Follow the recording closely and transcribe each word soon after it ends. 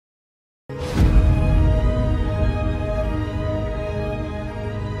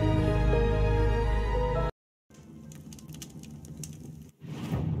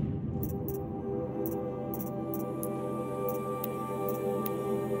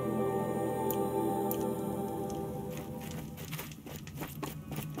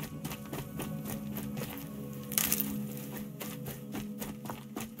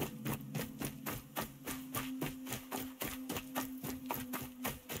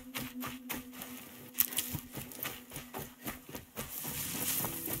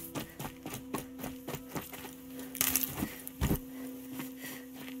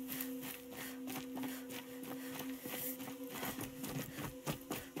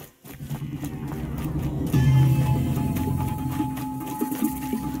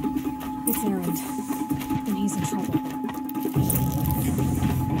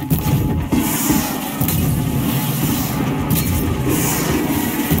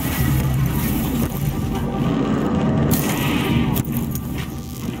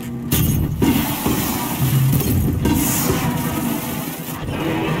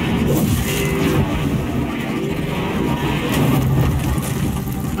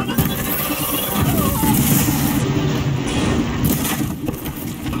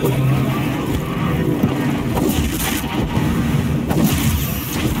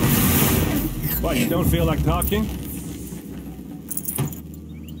don't feel like talking?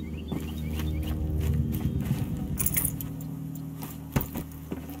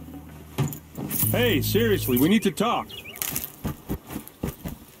 Hey, seriously, we need to talk.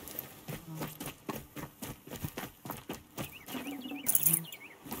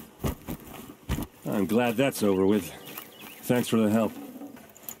 I'm glad that's over with. Thanks for the help.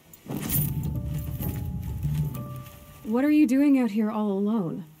 What are you doing out here all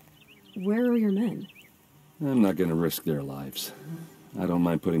alone? Where are your men? I'm not gonna risk their lives. I don't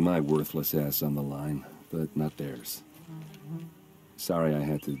mind putting my worthless ass on the line, but not theirs. Sorry I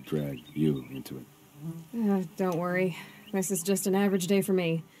had to drag you into it. Don't worry. This is just an average day for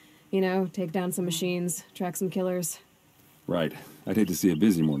me. You know, take down some machines, track some killers. Right. I'd hate to see a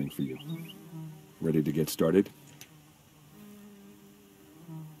busy morning for you. Ready to get started?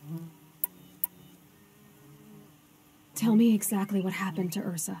 Tell me exactly what happened to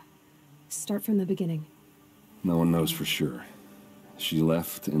Ersa. Start from the beginning. No one knows for sure. She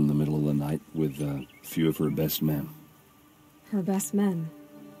left in the middle of the night with a few of her best men. Her best men?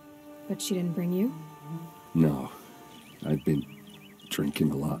 But she didn't bring you? No. I'd been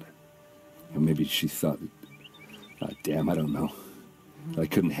drinking a lot. Or maybe she thought... damn, I don't know. I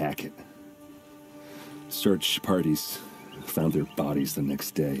couldn't hack it. Search parties found their bodies the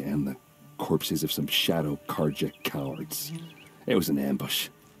next day, and the corpses of some Shadow Karja cowards. It was an ambush.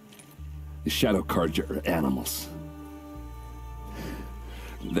 The Shadow Karja are animals.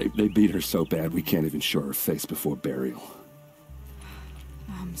 They beat her so bad we can't even show her face before burial.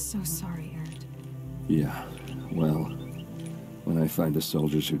 I'm so sorry, Erend. Yeah, well, when I find the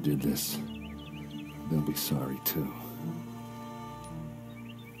soldiers who did this, they'll be sorry too.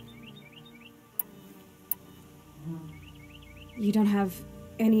 You don't have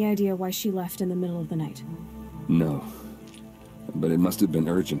any idea why she left in the middle of the night? No. But it must have been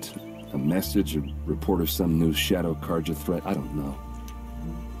urgent. A message, a report of some new Shadow Karja threat, I don't know.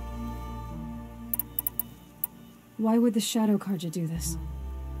 Why would the Shadow Karja do this?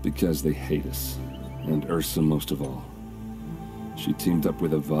 Because they hate us. And Ersa most of all. She teamed up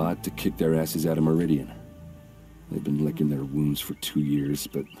with Avad to kick their asses out of Meridian. They've been licking their wounds for 2 years,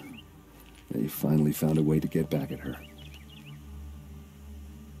 but they finally found a way to get back at her.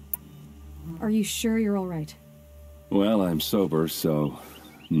 Are you sure you're all right? Well, I'm sober, so...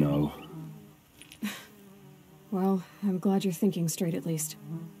 no. Well, I'm glad you're thinking straight at least.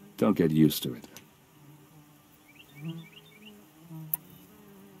 Don't get used to it.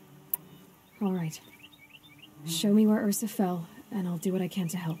 All right. Show me where Ersa fell, and I'll do what I can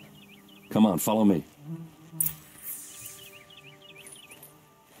to help. Come on, follow me.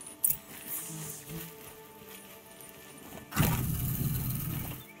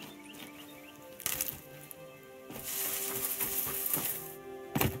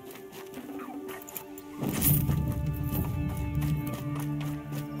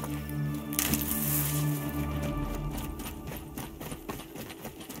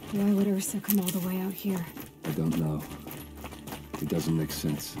 Why would Ersa come all the way out here? I don't know. It doesn't make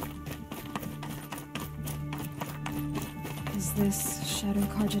sense. Is this Shadow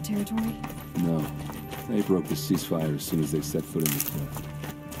Karja territory? No. They broke the ceasefire as soon as they set foot in the cliff.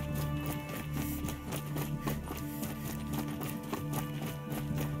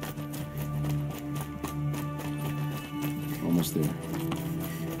 Almost there.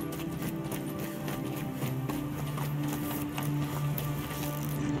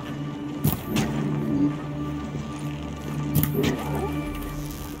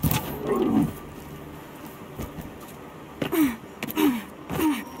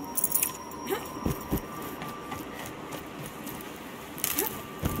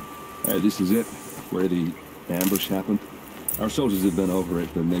 This is it, where the ambush happened. Our soldiers have been over it,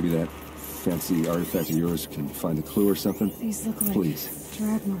 but maybe that fancy artifact of yours can find a clue or something. These look like Please.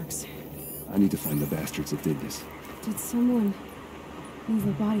 drag marks. I need to find the bastards that did this. Did someone move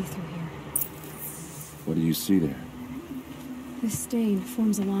a body through here? What do you see there? This stain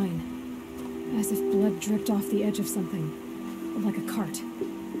forms a line, as if blood dripped off the edge of something, like a cart.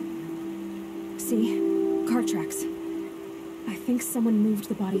 See? Cart tracks. I think someone moved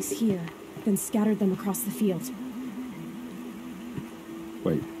the bodies here, then scattered them across the field.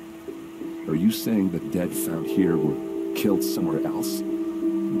 Wait. Are you saying the dead found here were killed somewhere else?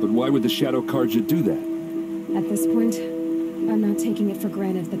 But why would the Shadow Karja do that? At this point, I'm not taking it for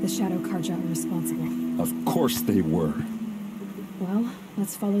granted that the Shadow Karja are responsible. Of course they were. Well,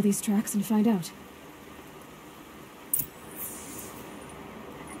 let's follow these tracks and find out.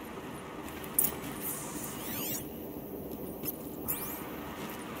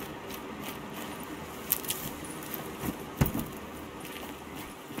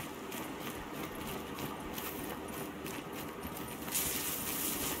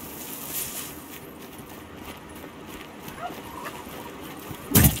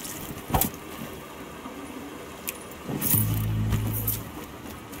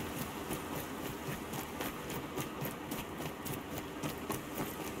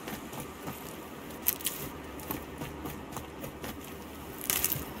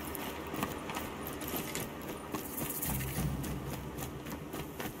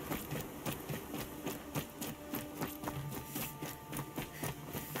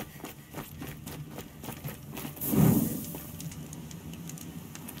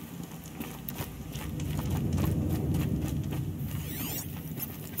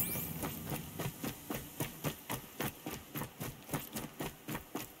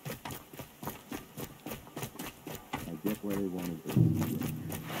 get where they wanted Ersa.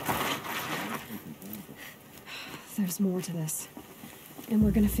 There's more to this. And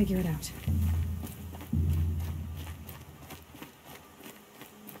we're gonna figure it out.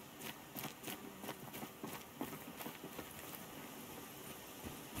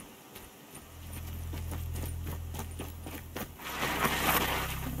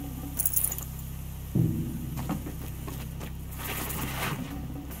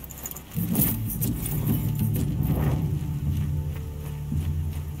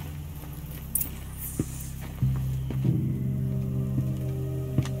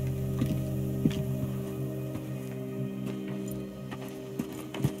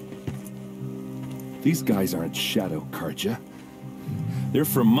 These guys aren't Shadow Karja. They're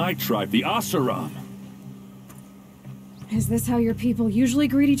from my tribe, the Asaram. Is this how your people usually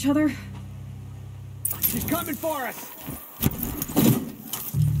greet each other? She's coming for us!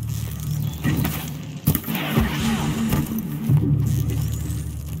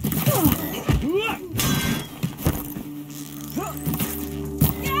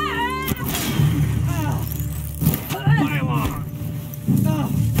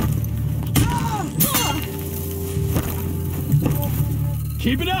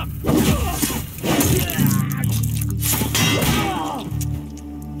 Keep it up!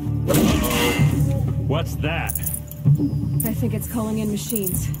 What's that? I think it's calling in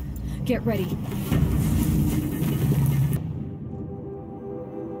machines. Get ready.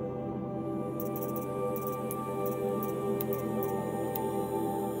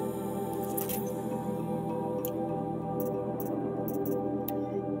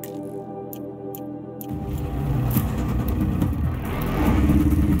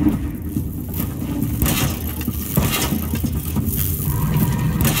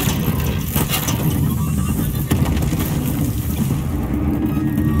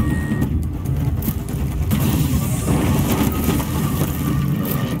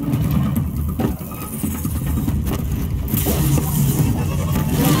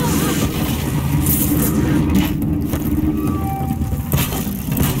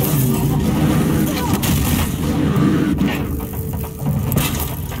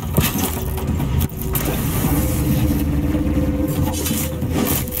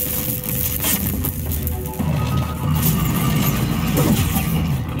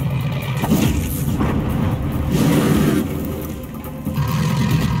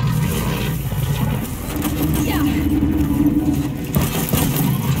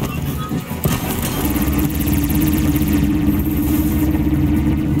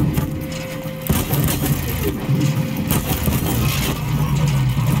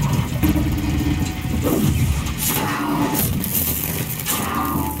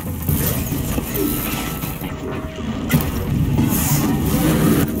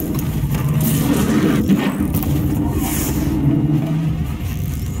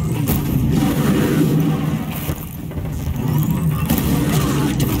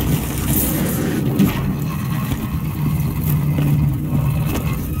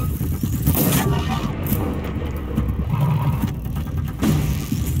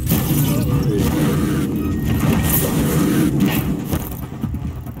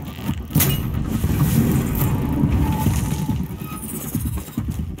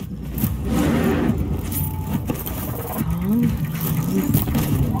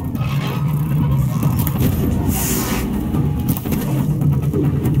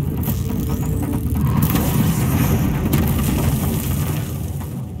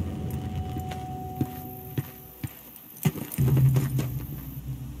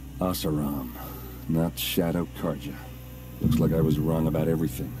 Asaram, not Shadow Karja. Looks like I was wrong about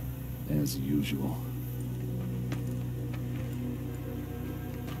everything, as usual.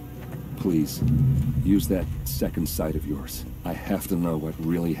 Please, use that second sight of yours. I have to know what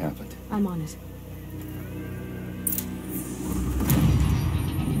really happened. I'm on it.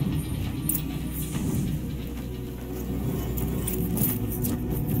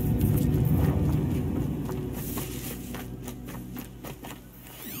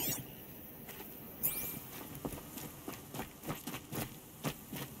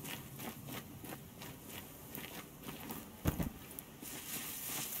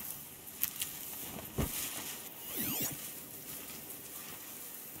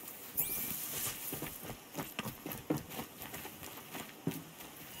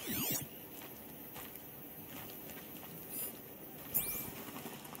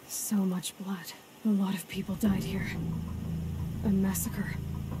 So much blood. A lot of people died here. A massacre.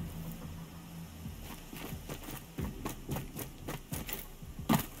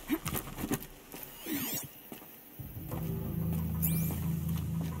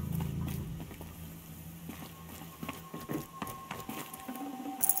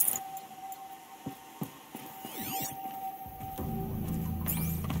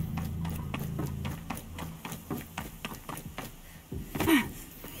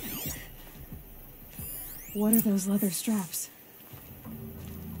 What are those leather straps?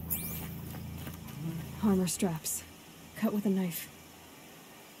 Armor straps, cut with a knife,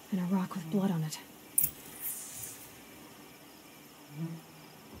 and a rock with blood on it.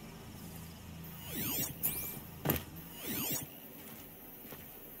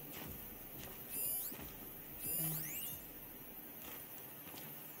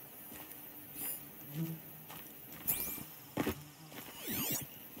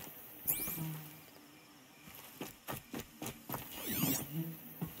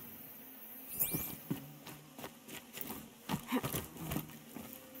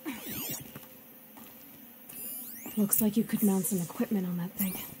 Looks like you could mount some equipment on that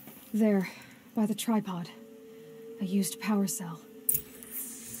thing. There, by the tripod. A used power cell.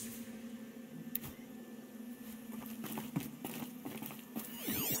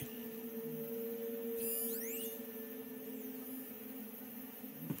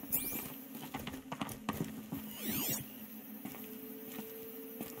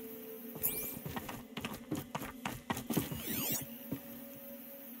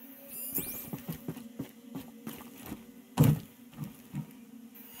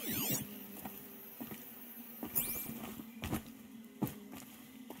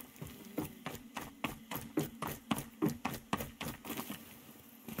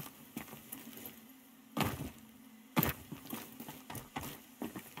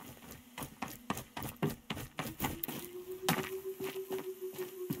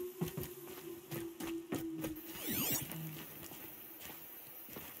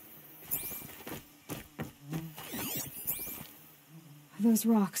 Those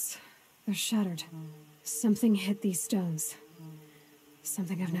rocks, they're shattered. Something hit these stones.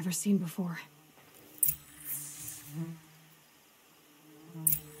 Something I've never seen before.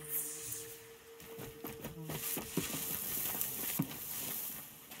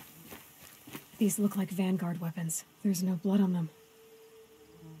 These look like Vanguard weapons. There's no blood on them.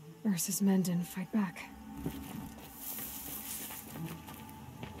 Ersa's men didn't fight back.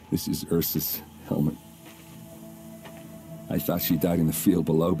 This is Ersa's helmet. I thought she died in the field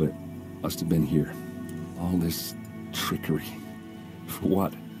below, but must have been here. All this trickery. For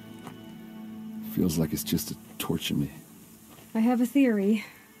what? Feels like it's just to torture me. I have a theory,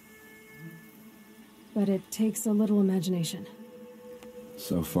 but it takes a little imagination.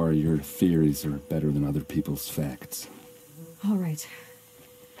 So far, your theories are better than other people's facts. All right.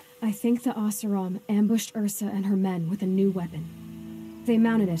 I think the Oseram ambushed Ersa and her men with a new weapon. They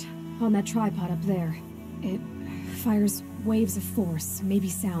mounted it on that tripod up there. It fires waves of force, maybe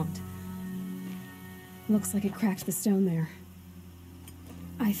sound. Looks like it cracked the stone there.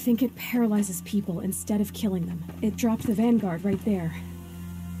 I think it paralyzes people instead of killing them. It dropped the Vanguard right there.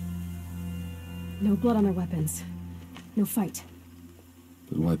 No blood on their weapons. No fight.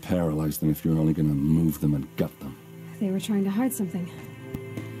 But why paralyze them if you're only gonna move them and gut them? They were trying to hide something.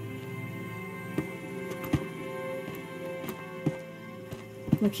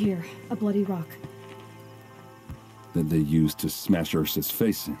 Look here, a bloody rock. That they used to smash Ursa's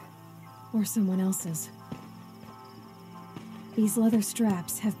face in. Or someone else's. These leather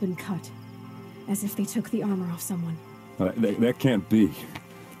straps have been cut, as if they took the armor off someone. That can't be.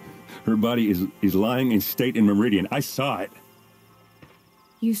 Her body is lying in state in Meridian. I saw it.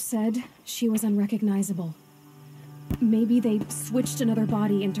 You said she was unrecognizable. Maybe they switched another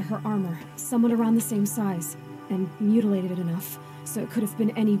body into her armor, someone around the same size, and mutilated it enough so it could have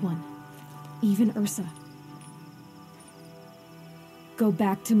been anyone. Even Ersa. Go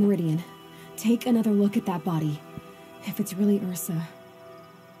back to Meridian. Take another look at that body. If it's really Ersa,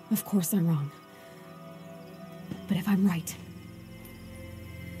 of course I'm wrong. But if I'm right...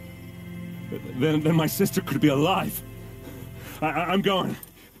 Then my sister could be alive. I'm going.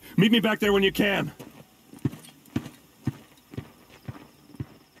 Meet me back there when you can.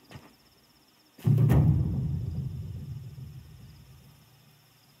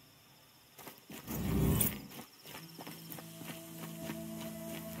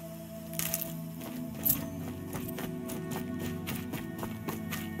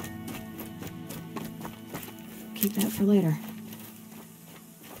 Keep that for later.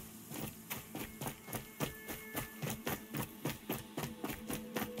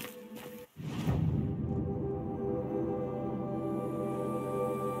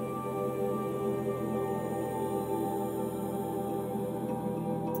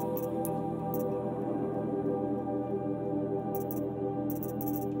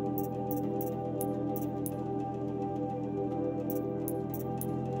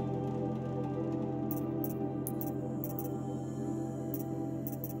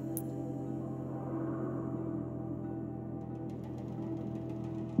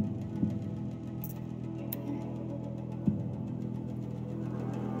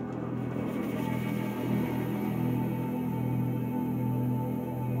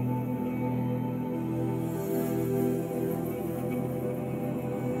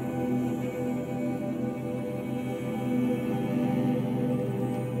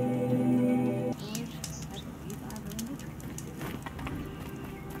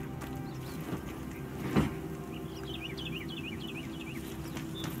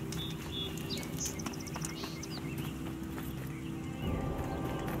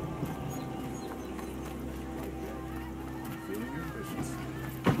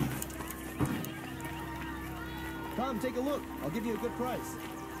 take a look. I'll give you a good price.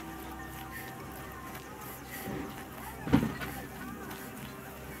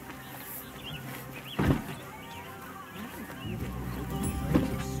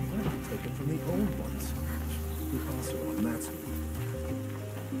 Taken from the old ones. The Oseram, that's me.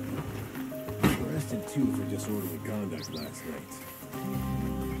 Arrested two for disorderly conduct last night.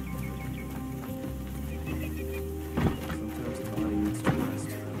 Sometimes the body needs to rest.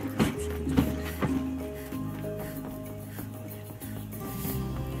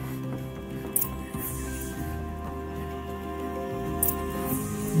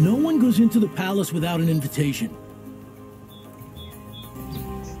 No one goes into the palace without an invitation.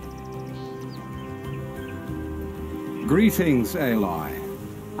 Greetings, Aloy.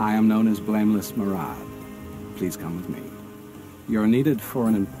 I am known as Blameless Murad. Please come with me. You're needed for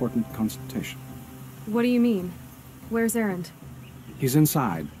an important consultation. What do you mean? Where's Erend? He's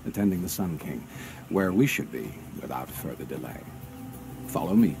inside, attending the Sun King, where we should be without further delay.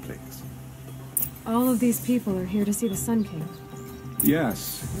 Follow me, please. All of these people are here to see the Sun King.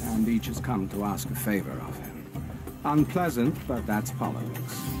 Yes, and each has come to ask a favor of him. Unpleasant, but that's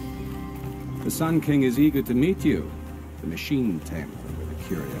politics. The Sun King is eager to meet you, the machine tamer with a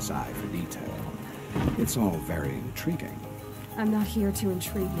curious eye for detail. It's all very intriguing. I'm not here to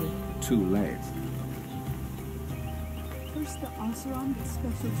intrigue you. Too late. First the Oseram get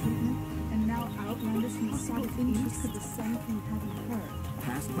special treatment, and now Outlanders from the southeast could the Sun King haven't heard.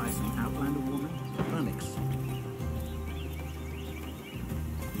 Passed by some Outlander woman? Unexplained.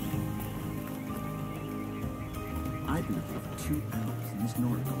 I've been here for 2 hours, and this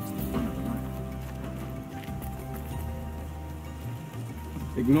Nora goes to the front of the line.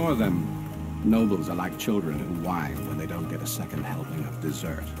 Ignore them. Nobles are like children who whine when they don't get a second helping of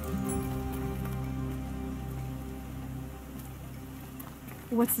dessert.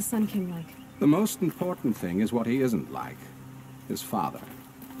 What's the Sun King like? The most important thing is what he isn't like. His father.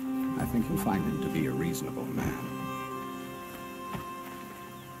 I think you'll find him to be a reasonable man.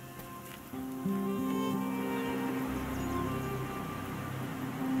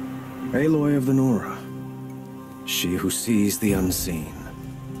 Aloy of the Nora. She who sees the unseen.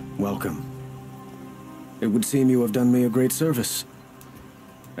 Welcome. It would seem you have done me a great service.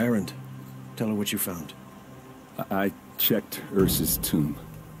 Erend, tell her what you found. I checked Ersa's tomb.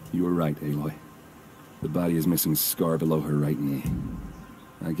 You were right, Aloy. The body is missing a scar below her right knee.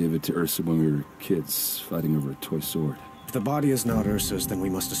 I gave it to Ersa when we were kids, fighting over a toy sword. If the body is not Ursa's, then we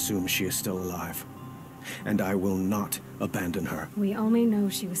must assume she is still alive. And I will not abandon her. We only know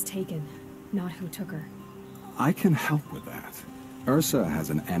she was taken, not who took her. I can help with that. Ersa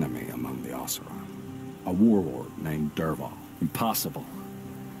has an enemy among the Oseram. A warlord named Dervahl. Impossible.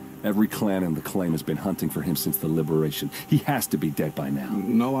 Every clan in the claim has been hunting for him since the liberation. He has to be dead by now.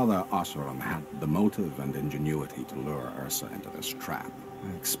 No other Oseram had the motive and ingenuity to lure Ersa into this trap.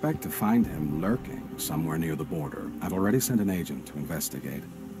 I expect to find him lurking somewhere near the border. I've already sent an agent to investigate.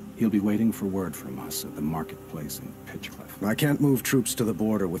 He'll be waiting for word from us at the marketplace in Pitchcliff. I can't move troops to the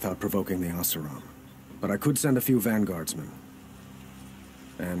border without provoking the Oseram. But I could send a few vanguardsmen.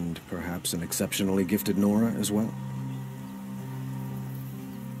 And perhaps an exceptionally gifted Nora as well.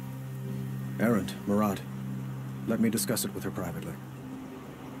 Erend, Murad, let me discuss it with her privately.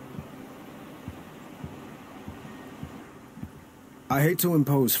 I hate to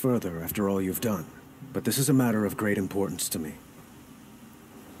impose further after all you've done, but this is a matter of great importance to me.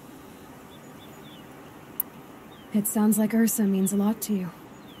 It sounds like Ersa means a lot to you.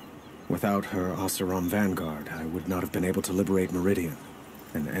 Without her Oseram vanguard, I would not have been able to liberate Meridian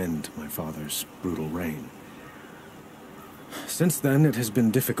and end my father's brutal reign. Since then, it has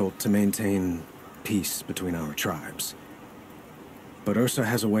been difficult to maintain peace between our tribes. But Ersa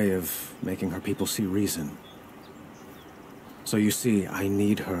has a way of making her people see reason. So you see, I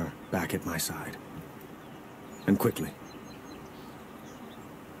need her back at my side. And quickly.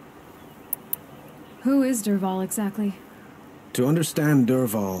 Who is Dervahl exactly? To understand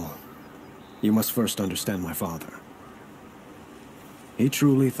Dervahl, you must first understand my father. He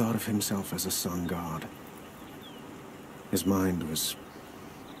truly thought of himself as a sun god. His mind was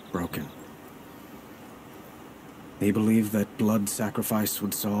broken. He believed that blood sacrifice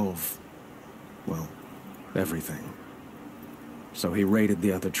would solve, well, everything. So he raided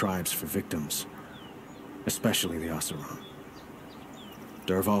the other tribes for victims, especially the Oseram.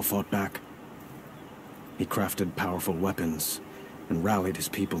 Dervahl fought back. He crafted powerful weapons and rallied his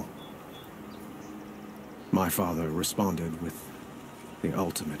people. My father responded with the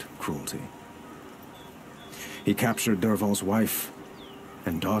ultimate cruelty. He captured Dervahl's wife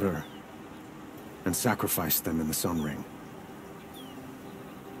and daughter and sacrificed them in the Sun Ring.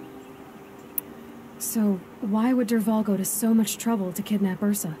 So, why would Dervahl go to so much trouble to kidnap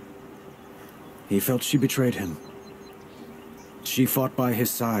Ersa? He felt she betrayed him. She fought by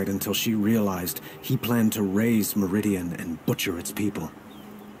his side until she realized he planned to raise Meridian and butcher its people.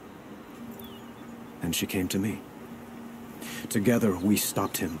 And she came to me. Together, we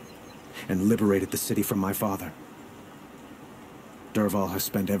stopped him and liberated the city from my father. Dervahl has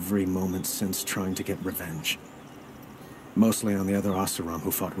spent every moment since trying to get revenge. Mostly on the other Oseram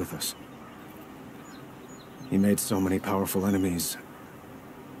who fought with us. He made so many powerful enemies,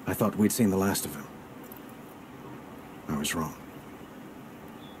 I thought we'd seen the last of him. I was wrong.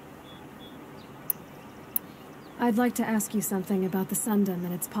 I'd like to ask you something about the Sundom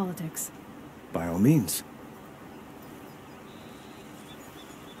and its politics. By all means.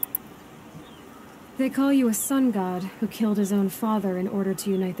 They call you a sun god who killed his own father in order to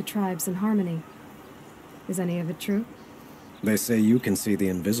unite the tribes in harmony. Is any of it true? They say you can see the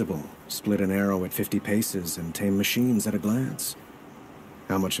invisible, split an arrow at 50 paces, and tame machines at a glance.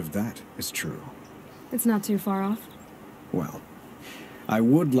 How much of that is true? It's not too far off. Well, I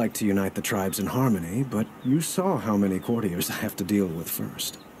would like to unite the tribes in harmony, but you saw how many courtiers I have to deal with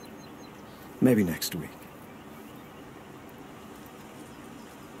first. Maybe next week.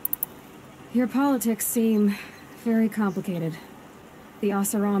 Your politics seem very complicated. The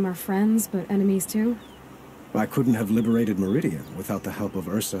Oseram are friends, but enemies too? I couldn't have liberated Meridian without the help of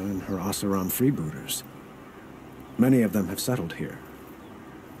Ersa and her Oseram freebooters. Many of them have settled here.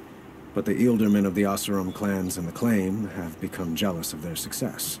 But the Ealdormen of the Oseram clans in the Claim have become jealous of their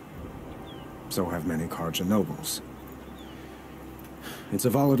success. So have many Karja nobles. It's a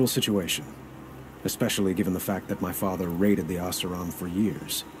volatile situation, especially given the fact that my father raided the Oseram for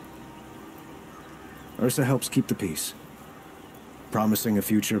years. Ersa helps keep the peace, promising a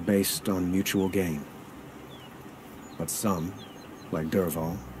future based on mutual gain. But some, like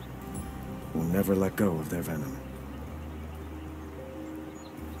Dervahl, will never let go of their venom.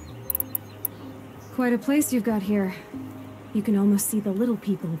 Quite a place you've got here. You can almost see the little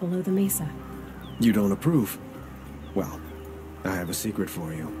people below the mesa. You don't approve? Well, I have a secret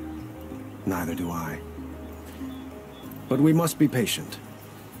for you. Neither do I. But we must be patient.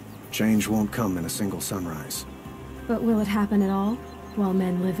 Change won't come in a single sunrise. But will it happen at all, while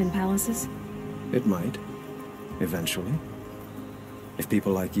men live in palaces? It might. Eventually. If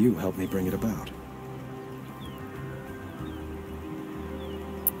people like you help me bring it about.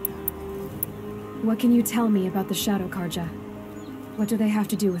 What can you tell me about the Shadow Karja? What do they have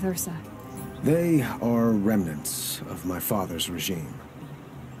to do with Ersa? They are remnants of my father's regime,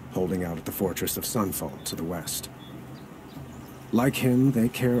 holding out at the fortress of Sunfall to the west. Like him, they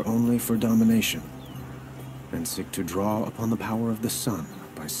care only for domination, and seek to draw upon the power of the sun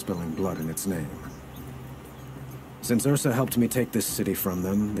by spilling blood in its name. Since Ersa helped me take this city from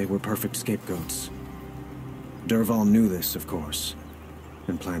them, they were perfect scapegoats. Dervahl knew this, of course,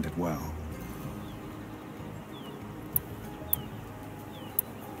 and planned it well.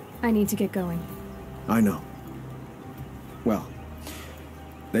 I need to get going. I know. Well,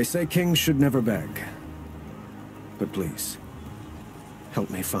 they say kings should never beg. But please,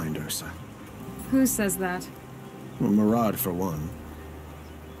 help me find Ersa. Who says that? Murad, for one.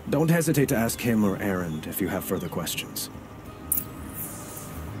 Don't hesitate to ask him or Erend if you have further questions.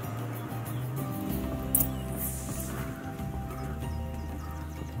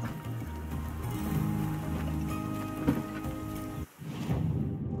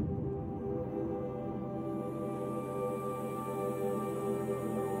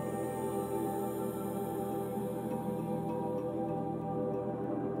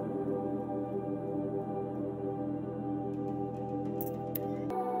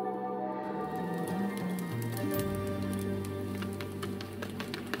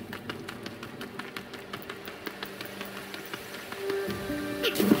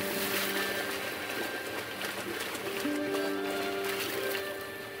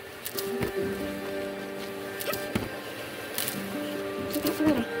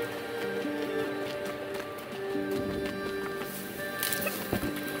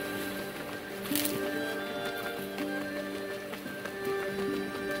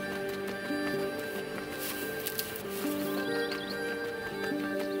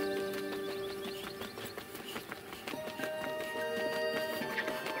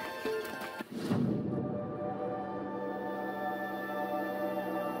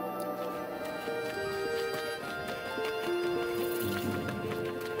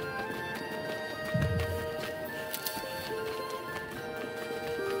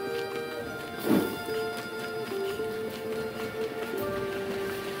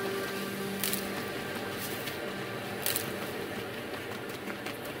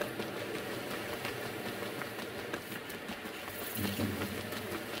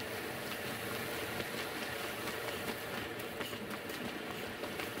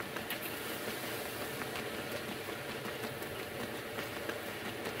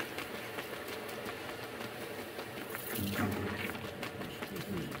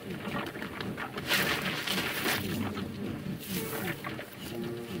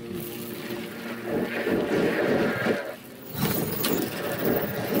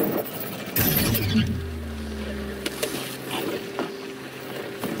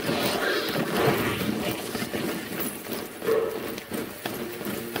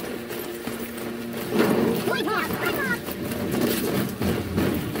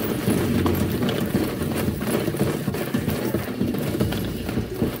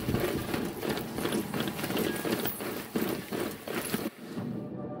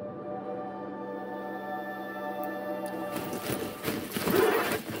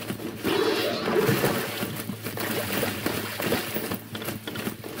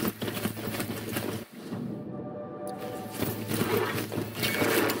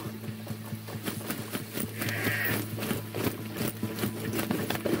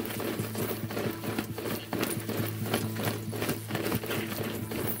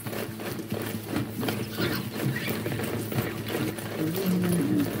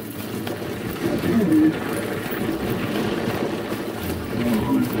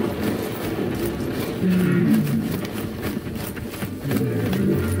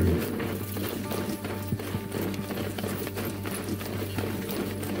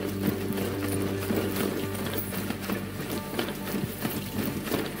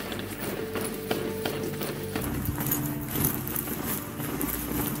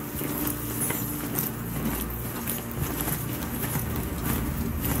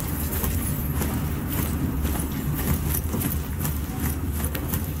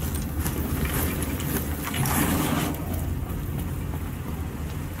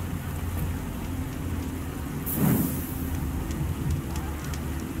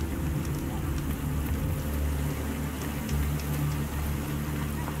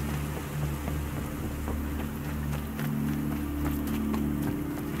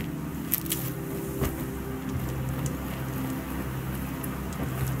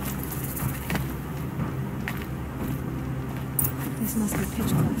 This must be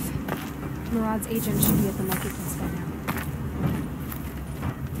Pitchcliff. Murad's agent should be at the marketplace by now.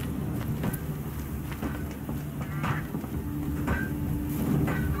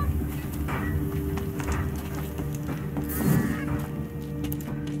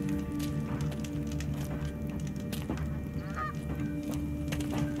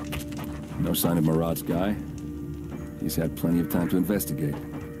 No sign of Murad's guy? He's had plenty of time to investigate.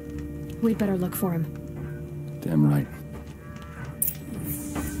 We'd better look for him. Damn right.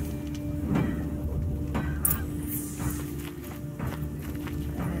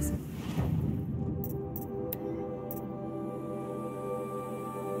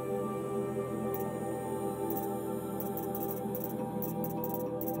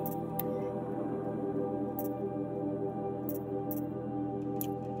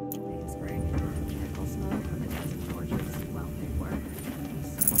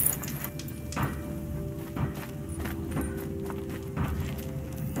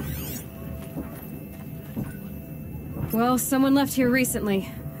 Well, someone left here recently,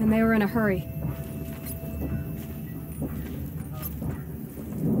 and they were in a hurry.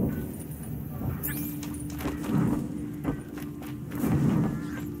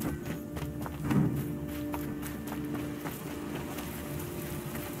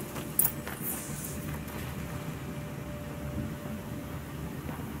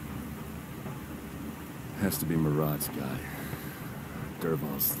 Has to be Murad's guy.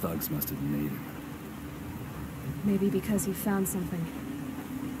 Dervahl's thugs must have made him. Maybe because he found something.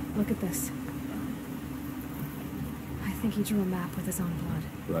 Look at this. I think he drew a map with his own blood.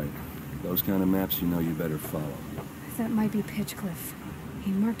 Right. Those kind of maps you know you better follow. That might be Pitchcliff. He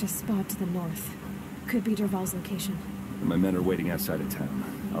marked a spot to the north. Could be Dervahl's location. And my men are waiting outside of town.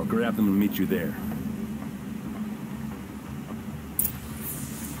 I'll grab them and meet you there.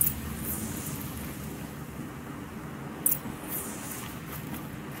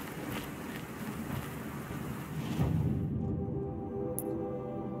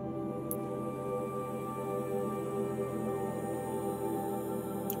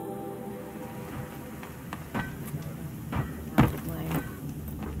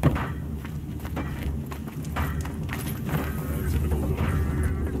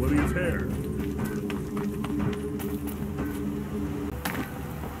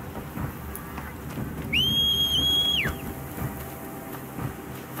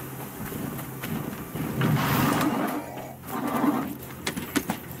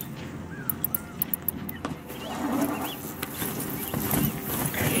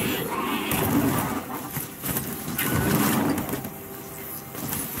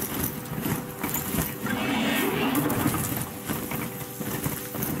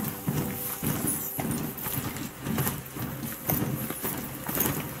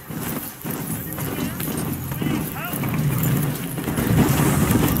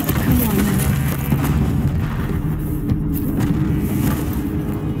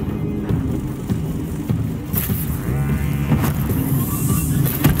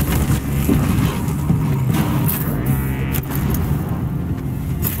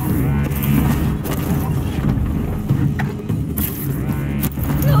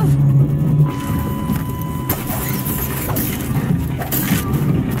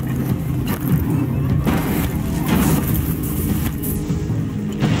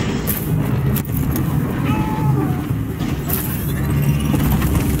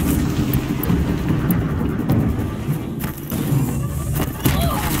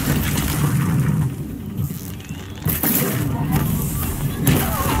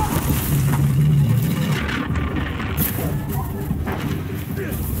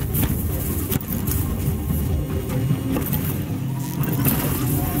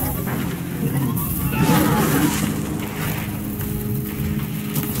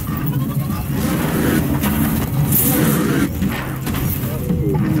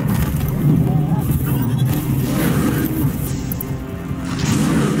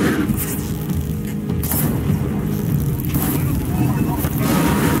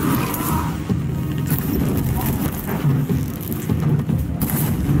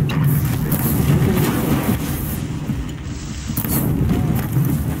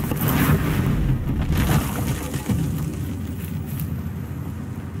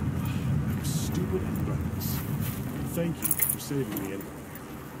 Thank you for saving me.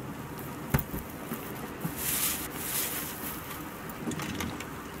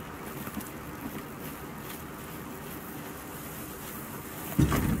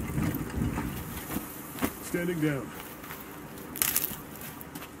 Standing down.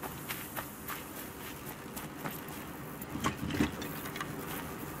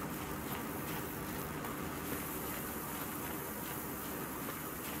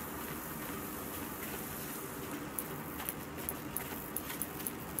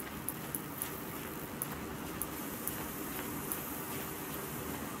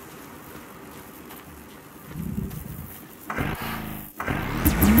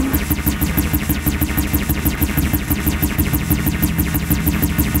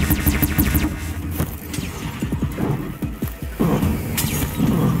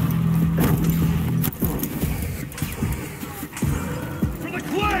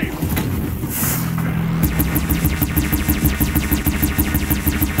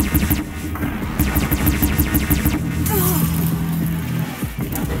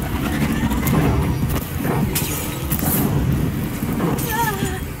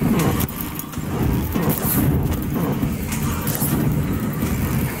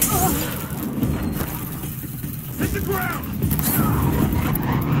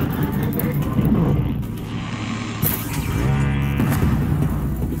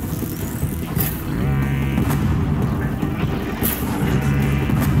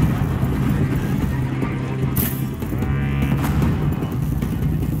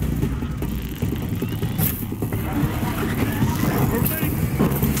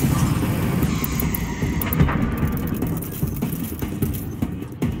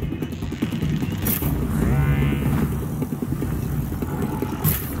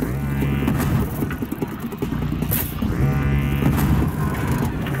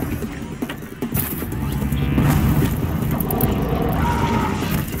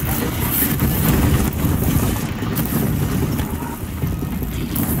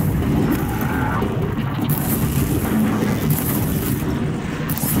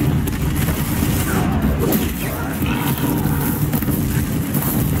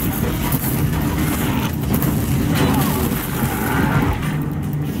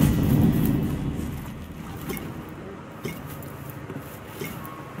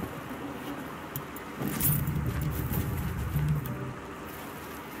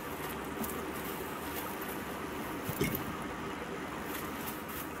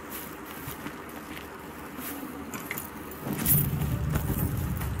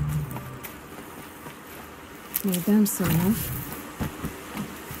 Need them soon enough.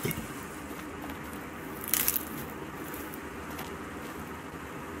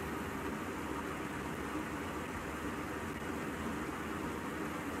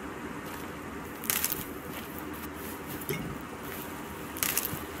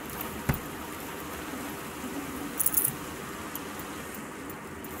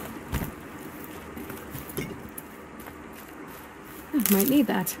 Might need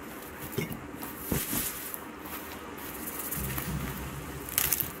that.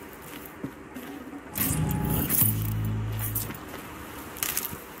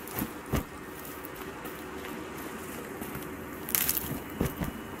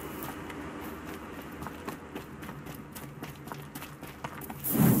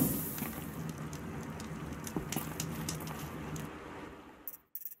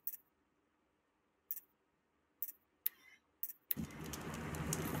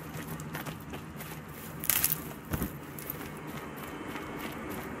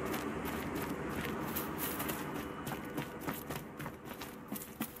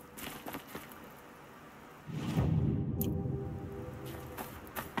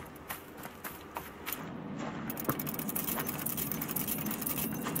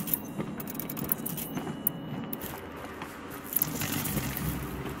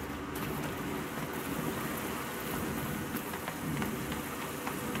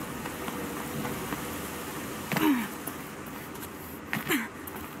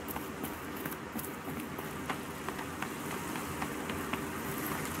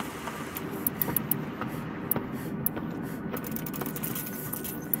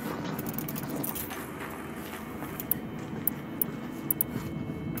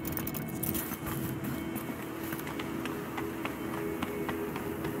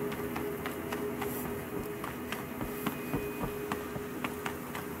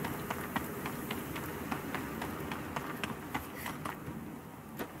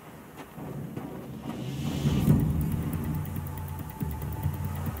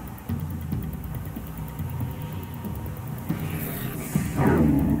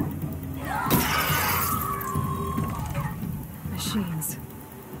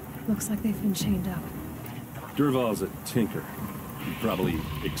 Looks like they've been chained up. Durval's a tinker. He probably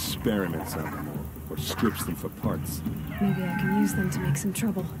experiments on them or strips them for parts. Maybe I can use them to make some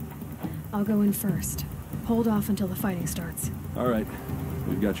trouble. I'll go in first. Hold off until the fighting starts. All right.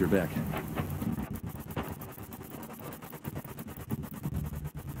 We've got your back.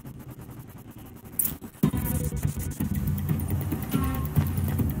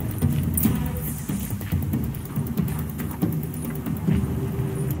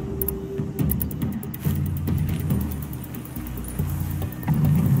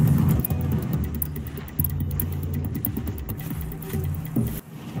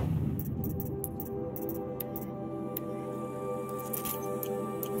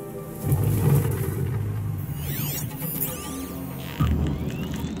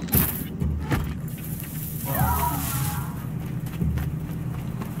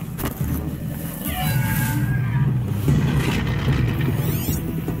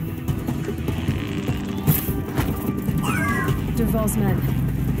 Durval's men.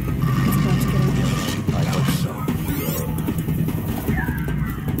 It's about to get over. I hope so.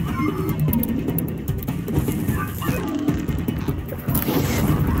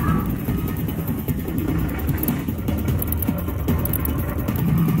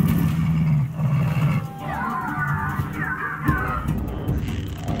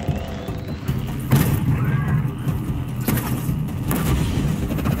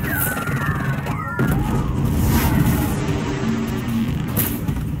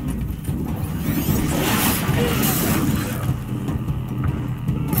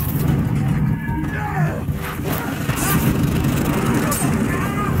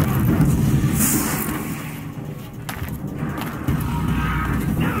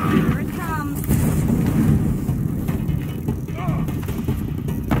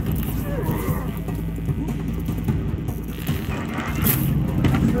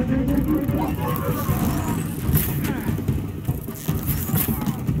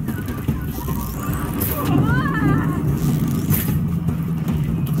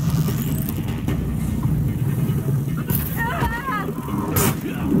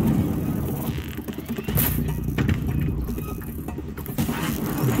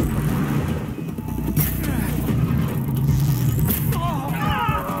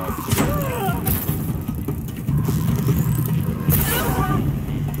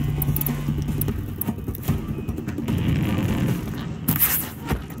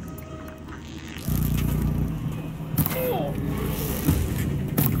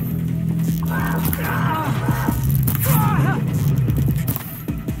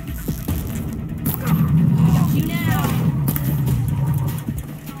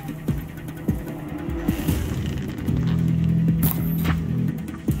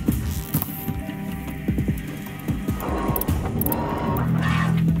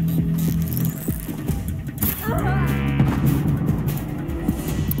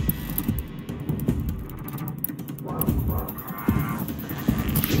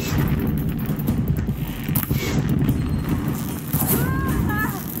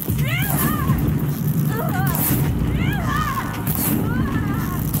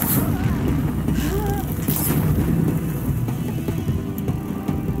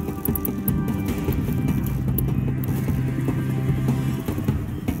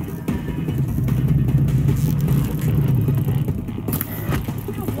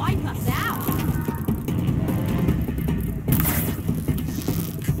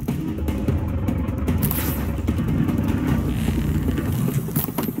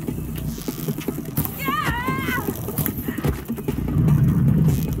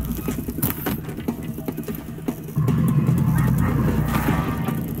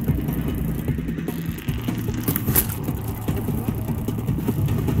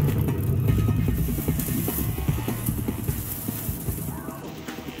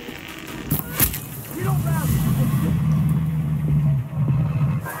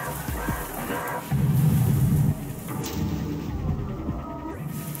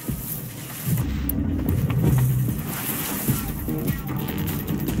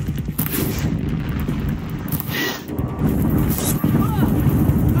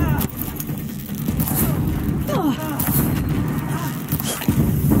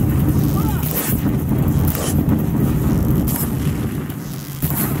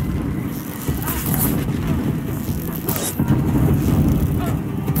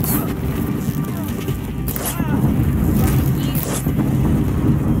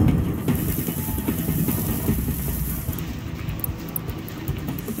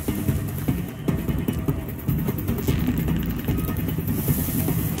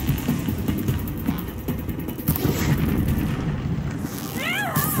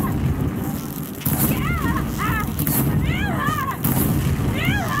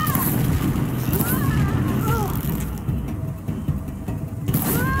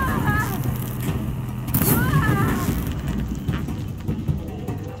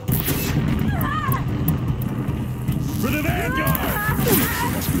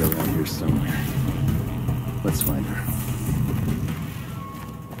 here somewhere. Let's find her.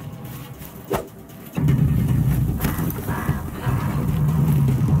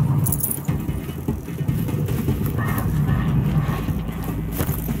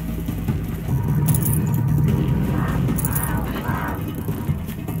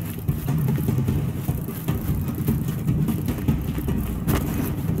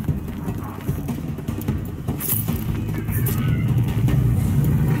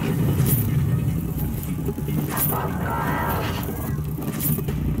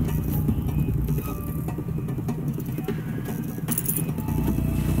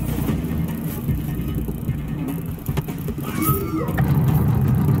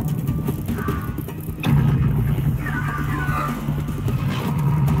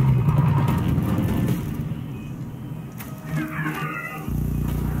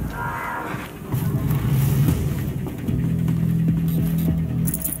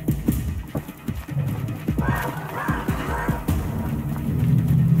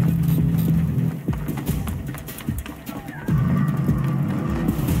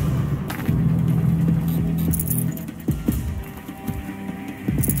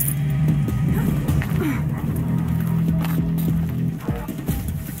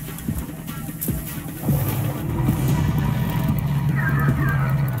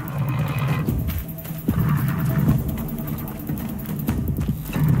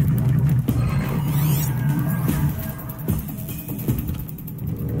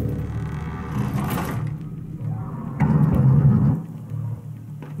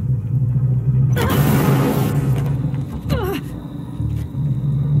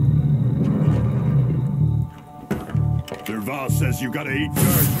 Says you gotta eat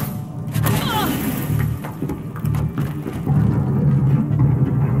dirt.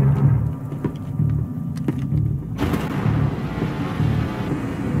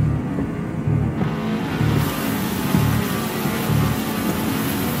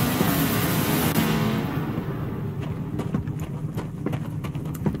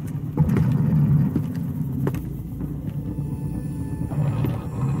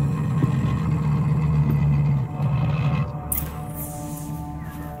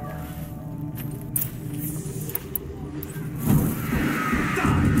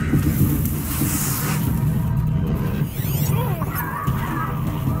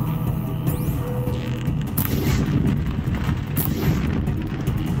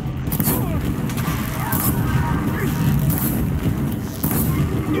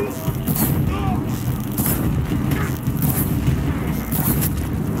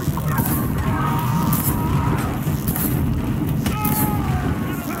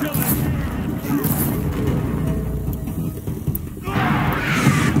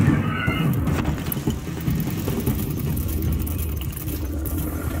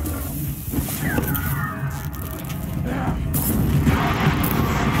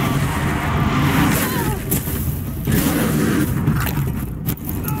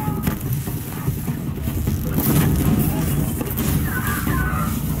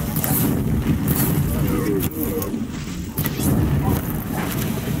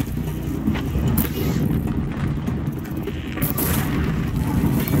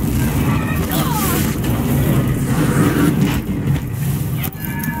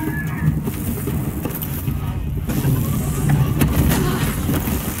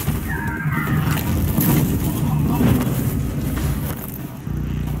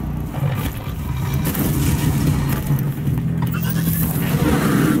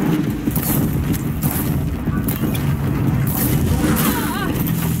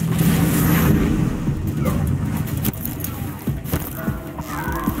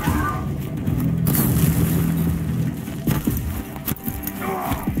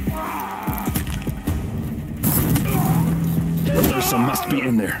 Ersa must be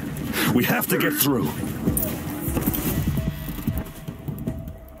in there. We have to get through.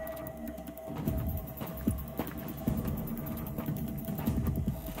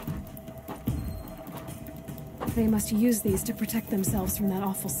 They must use these to protect themselves from that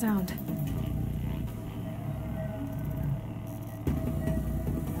awful sound.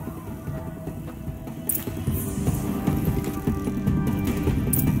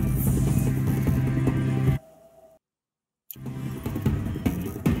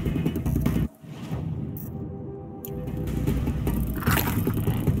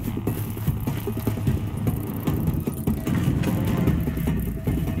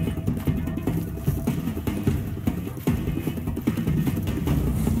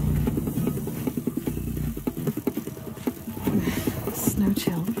 Snow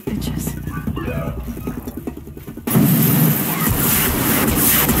chill, bitches.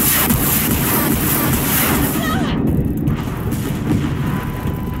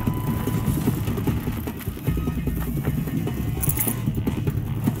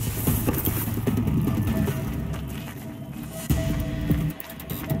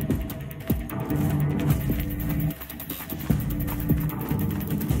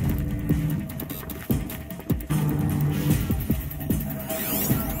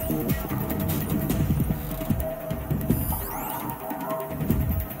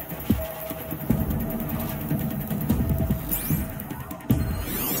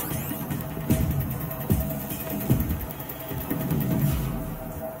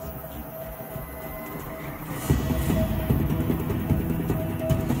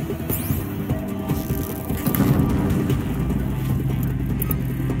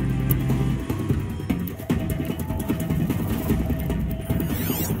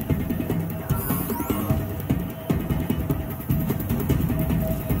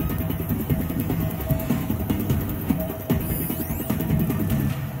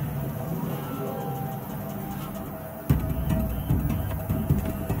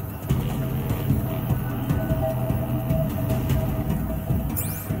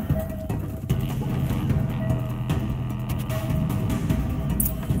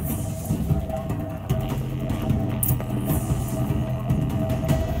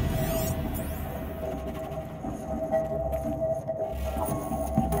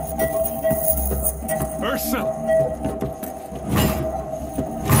 Ersa!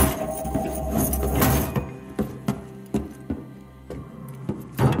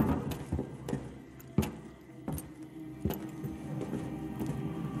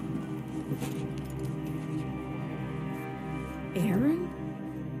 Erend?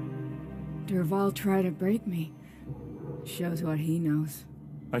 Dervahl tried to break me. Shows what he knows.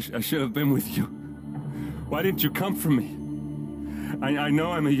 I should have been with you. Why didn't you come for me? I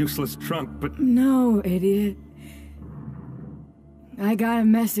know I'm a useless trunk, but... No, idiot. I got a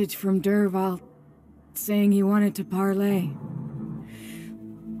message from Dervahl saying he wanted to parlay.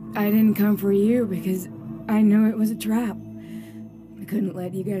 I didn't come for you because I knew it was a trap. I couldn't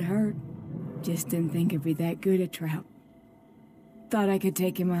let you get hurt. Just didn't think it'd be that good a trap. Thought I could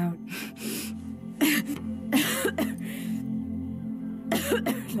take him out.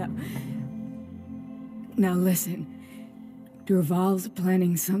 Now listen. Dervahl's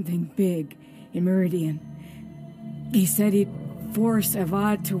planning something big in Meridian. He said he'd force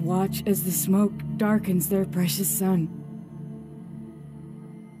Avad to watch as the smoke darkens their precious sun.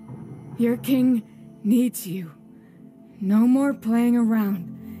 Your king needs you. No more playing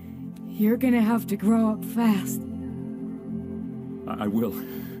around. You're gonna have to grow up fast. I will.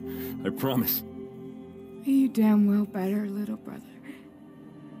 I promise. You damn well better, little brother.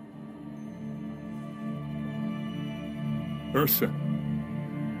 Ersa.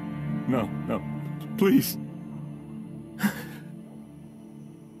 No, please.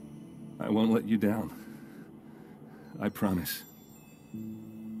 I won't let you down. I promise.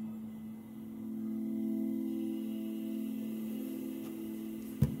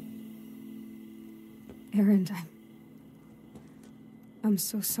 Erend, I'm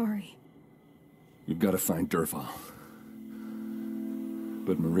so sorry. You've got to find Dervahl.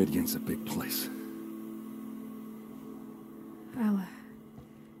 But Meridian's a big place.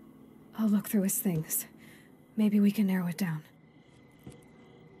 I'll look through his things. Maybe we can narrow it down.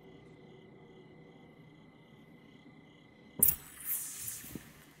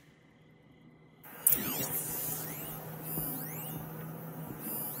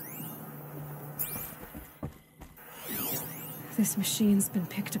 This machine's been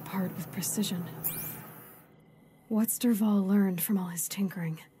picked apart with precision. What's Dervahl learned from all his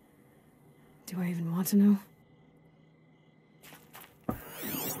tinkering? Do I even want to know?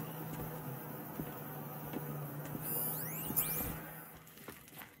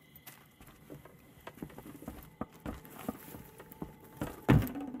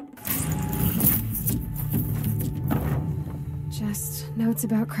 Just notes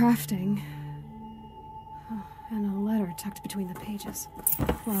about crafting. Oh, and a letter tucked between the pages.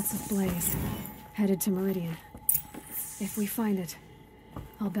 Lots of blaze. Headed to Meridian. If we find it,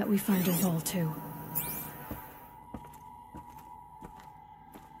 I'll bet we find Dervahl too.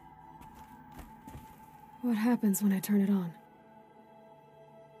 What happens when I turn it on?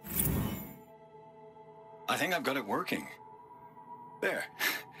 I think I've got it working. There.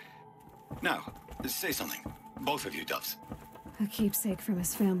 Now, say something. Both of you, Doves. A keepsake from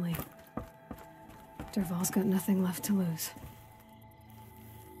his family. Dervahl's got nothing left to lose.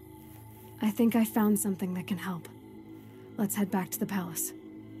 I think I found something that can help. Let's head back to the palace.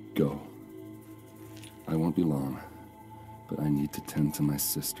 Go. I won't be long, but I need to tend to my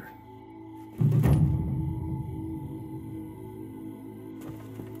sister.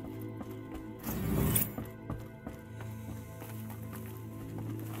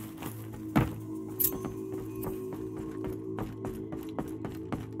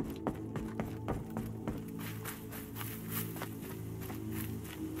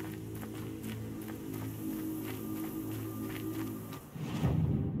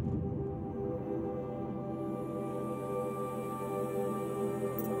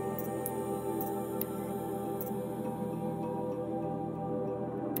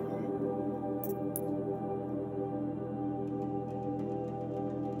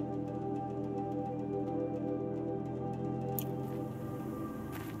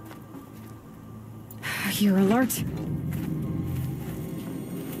 You're alert.